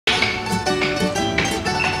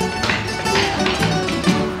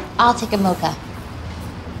I'll take a mocha.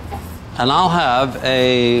 And I'll have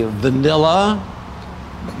a vanilla,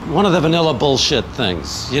 one of the vanilla bullshit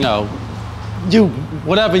things, you know.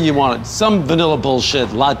 Whatever you want, some vanilla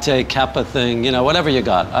bullshit, latte, kappa thing, you know, whatever you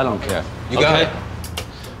got, I don't care. You got it.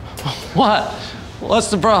 What?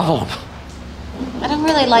 What's the problem? I don't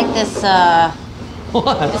really like this,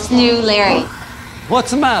 What? this new Larry.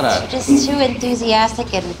 What's the matter? Just too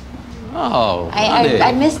enthusiastic and Oh,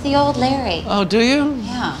 I miss the old Larry. Oh, do you?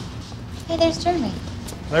 Yeah. Hey, there's Jeremy.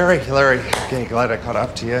 Larry, okay, glad I caught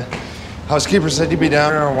up to you. Housekeeper said you'd be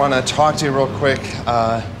down here. I want to talk to you real quick.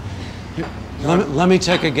 Let me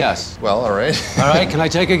take a guess. Well, all right. All right, can I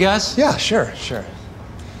take a guess? Yeah, sure.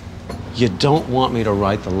 You don't want me to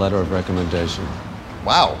write the letter of recommendation.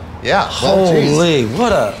 Wow. Yeah. Well, Holy,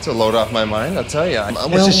 what a... It's a load off my mind, I'll tell you.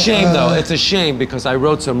 It's a shame, though. It's a shame because I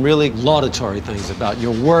wrote some really laudatory things about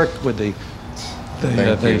your work with the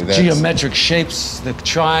geometric shapes, the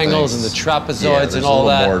triangles and the trapezoids and all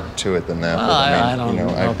that. There's a little more to it than that. I don't know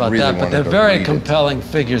about that, but they're very compelling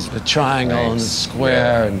figures, the triangle and the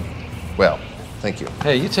square. And well, thank you.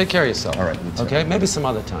 Hey, you take care of yourself. All right, you too. Okay, maybe some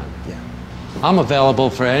other time. Yeah. I'm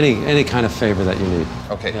available for any kind of favor that you need.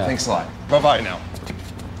 Okay, thanks a lot. Bye-bye now.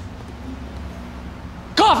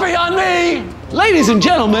 Coffee on me! Ladies and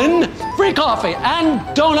gentlemen, free coffee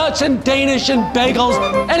and donuts and Danish and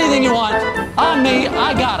bagels, anything you want. On me,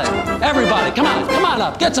 I got it. Everybody, come on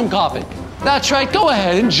up, get some coffee. That's right, go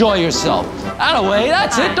ahead, enjoy yourself. Attaway,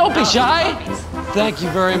 that's it, don't be shy. Thank you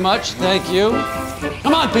very much, thank you.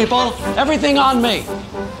 Come on, people, everything on me.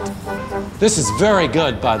 This is very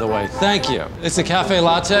good, by the way, thank you. It's a cafe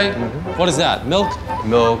latte? Mm-hmm. What is that, milk?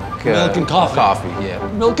 Milk and coffee. Coffee,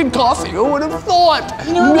 yeah. Milk and coffee, who would have thought?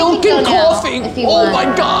 You know, milk and coffee, oh my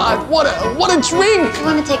God, what a drink. You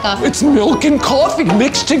want to take off? It's milk and coffee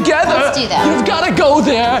mixed together. Let's do that. You've got to go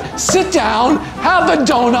there, sit down, have a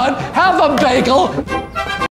donut, have a bagel.